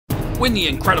Win the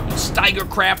incredible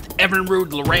Steigercraft,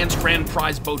 Evinrude, Loran's Grand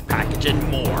Prize Boat Package, and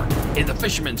more in the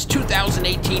Fisherman's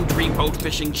 2018 Dream Boat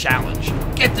Fishing Challenge.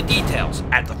 Get the details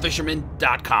at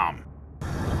thefisherman.com.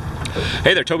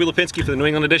 Hey there, Toby Lapinski for the New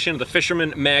England edition of the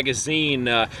Fisherman magazine.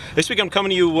 This week I'm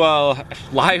coming to you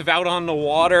live out on the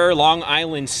water, Long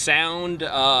Island Sound.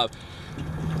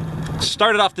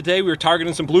 Started off the day, we were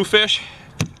targeting some bluefish.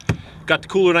 Got the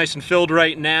cooler nice and filled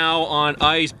right now on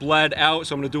ice, bled out,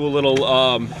 so I'm going to do a little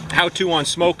how-to on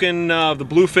smoking the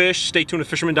bluefish. Stay tuned to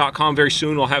fisherman.com very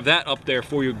soon. We'll have that up there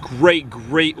for you.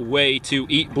 Great way to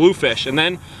eat bluefish. And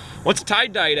then, once the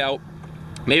tide died out,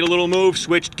 made a little move,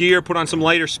 switched gear, put on some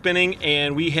lighter spinning,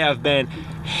 and we have been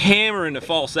hammering the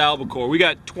false albacore. We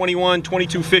got 21,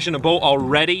 22 fish in a boat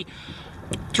already.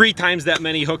 3 times that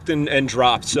many hooked and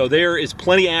dropped. So there is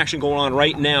plenty of action going on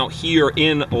right now here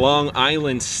in Long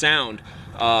Island Sound.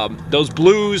 Those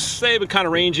blues, they've been kind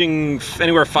of ranging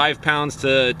anywhere 5 pounds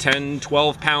to 10,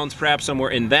 12 pounds, perhaps somewhere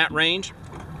in that range.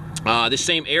 This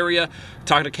same area,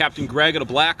 talking to Captain Greg at a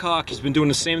Blackhawk, he's been doing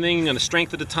the same thing on the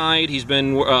strength of the tide. He's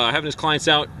been having his clients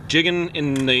out jigging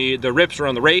in the rips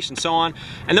around the race and so on.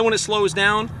 And then when it slows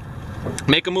down,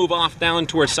 make a move off down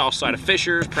towards south side of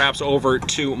Fishers, perhaps over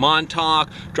to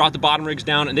Montauk, drop the bottom rigs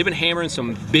down, and they've been hammering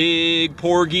some big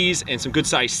porgies and some good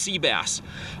sized sea bass.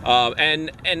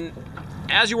 And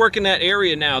as you work in that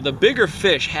area now, the bigger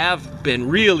fish have been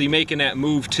really making that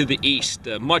move to the east.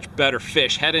 The much better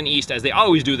fish heading east, as they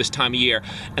always do this time of year.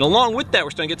 And along with that,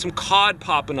 we're starting to get some cod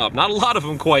popping up. Not a lot of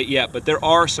them quite yet, but there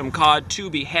are some cod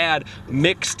to be had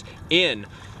mixed in.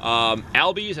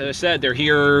 Albies, as I said, they're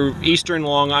here eastern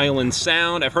Long Island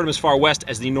Sound. I've heard them as far west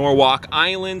as the Norwalk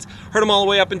Islands. Heard them all the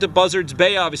way up into Buzzards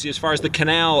Bay, obviously, as far as the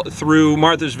canal through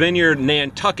Martha's Vineyard,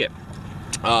 Nantucket.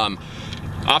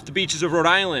 Off the beaches of Rhode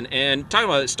Island. And talking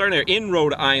about it, starting there in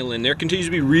Rhode Island, there continues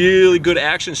to be really good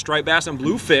action, striped bass and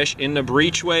bluefish in the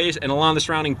breachways and along the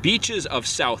surrounding beaches of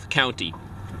South County.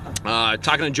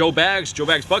 Talking to Joe Baggs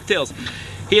Bucktails.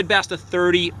 He had bassed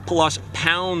 30+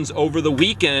 pounds over the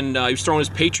weekend. He was throwing his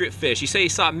Patriot fish. He said he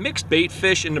saw mixed bait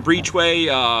fish in the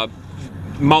breachway,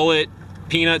 mullet,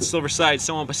 peanuts, silverside,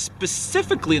 so on. But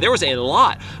specifically, there was a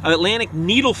lot of Atlantic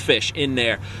needlefish in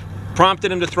there.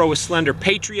 Prompted him to throw a slender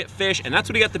Patriot fish, and that's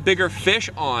what he got the bigger fish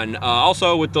on.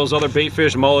 Also with those other bait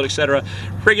fish, mullet, etc.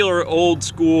 Regular old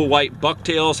school white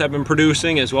bucktails have been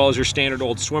producing, as well as your standard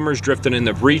old swimmers drifting in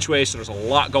the breachway, so there's a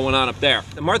lot going on up there.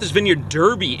 The Martha's Vineyard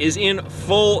Derby is in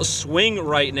full swing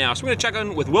right now, so we're going to check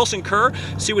on with Wilson Kerr,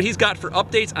 see what he's got for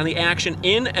updates on the action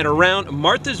in and around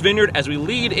Martha's Vineyard as we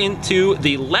lead into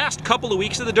the last couple of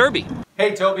weeks of the Derby.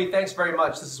 Hey Toby, thanks very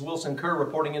much. This is Wilson Kerr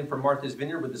reporting in from Martha's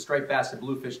Vineyard with the Striped Bass and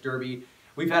Bluefish Derby.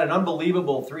 We've had an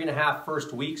unbelievable 3.5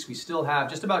 first weeks. We still have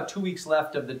just about 2 weeks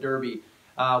left of the Derby.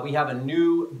 We have a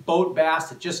new boat bass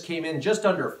that just came in just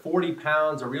under 40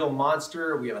 pounds, a real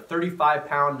monster. We have a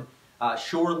 35-pound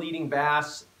shore leading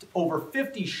bass. Over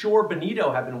 50 shore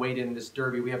bonito have been weighed in this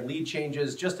Derby. We have lead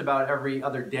changes just about every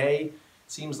other day, it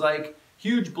seems like.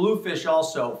 Huge bluefish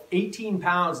also. 18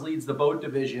 pounds leads the boat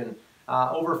division.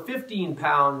 Over 15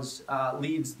 pounds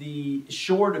leads the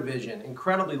shore division.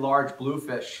 Incredibly large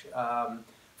bluefish.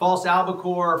 False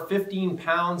albacore, 15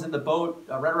 pounds in the boat,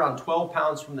 right around 12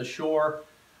 pounds from the shore.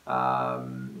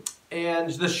 And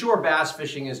the shore bass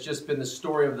fishing has just been the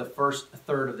story of the first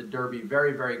third of the Derby.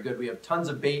 Very good. We have tons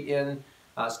of bait in.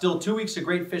 Still 2 weeks of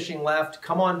great fishing left.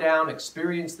 Come on down,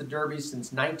 experience the Derby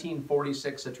since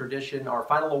 1946, a tradition. Our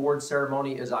final award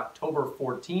ceremony is October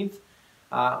 14th.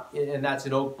 And that's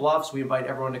in Oak Bluffs. We invite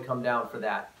everyone to come down for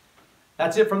that.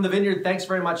 That's it from the Vineyard. Thanks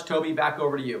very much, Toby. Back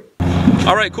over to you.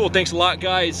 All right, cool. Thanks a lot,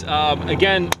 guys.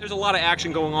 Again, there's a lot of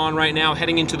action going on right now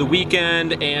heading into the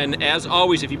weekend. And as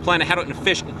always, if you plan to head out and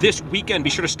fish this weekend, be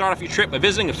sure to start off your trip by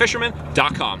visiting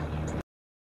thefisherman.com.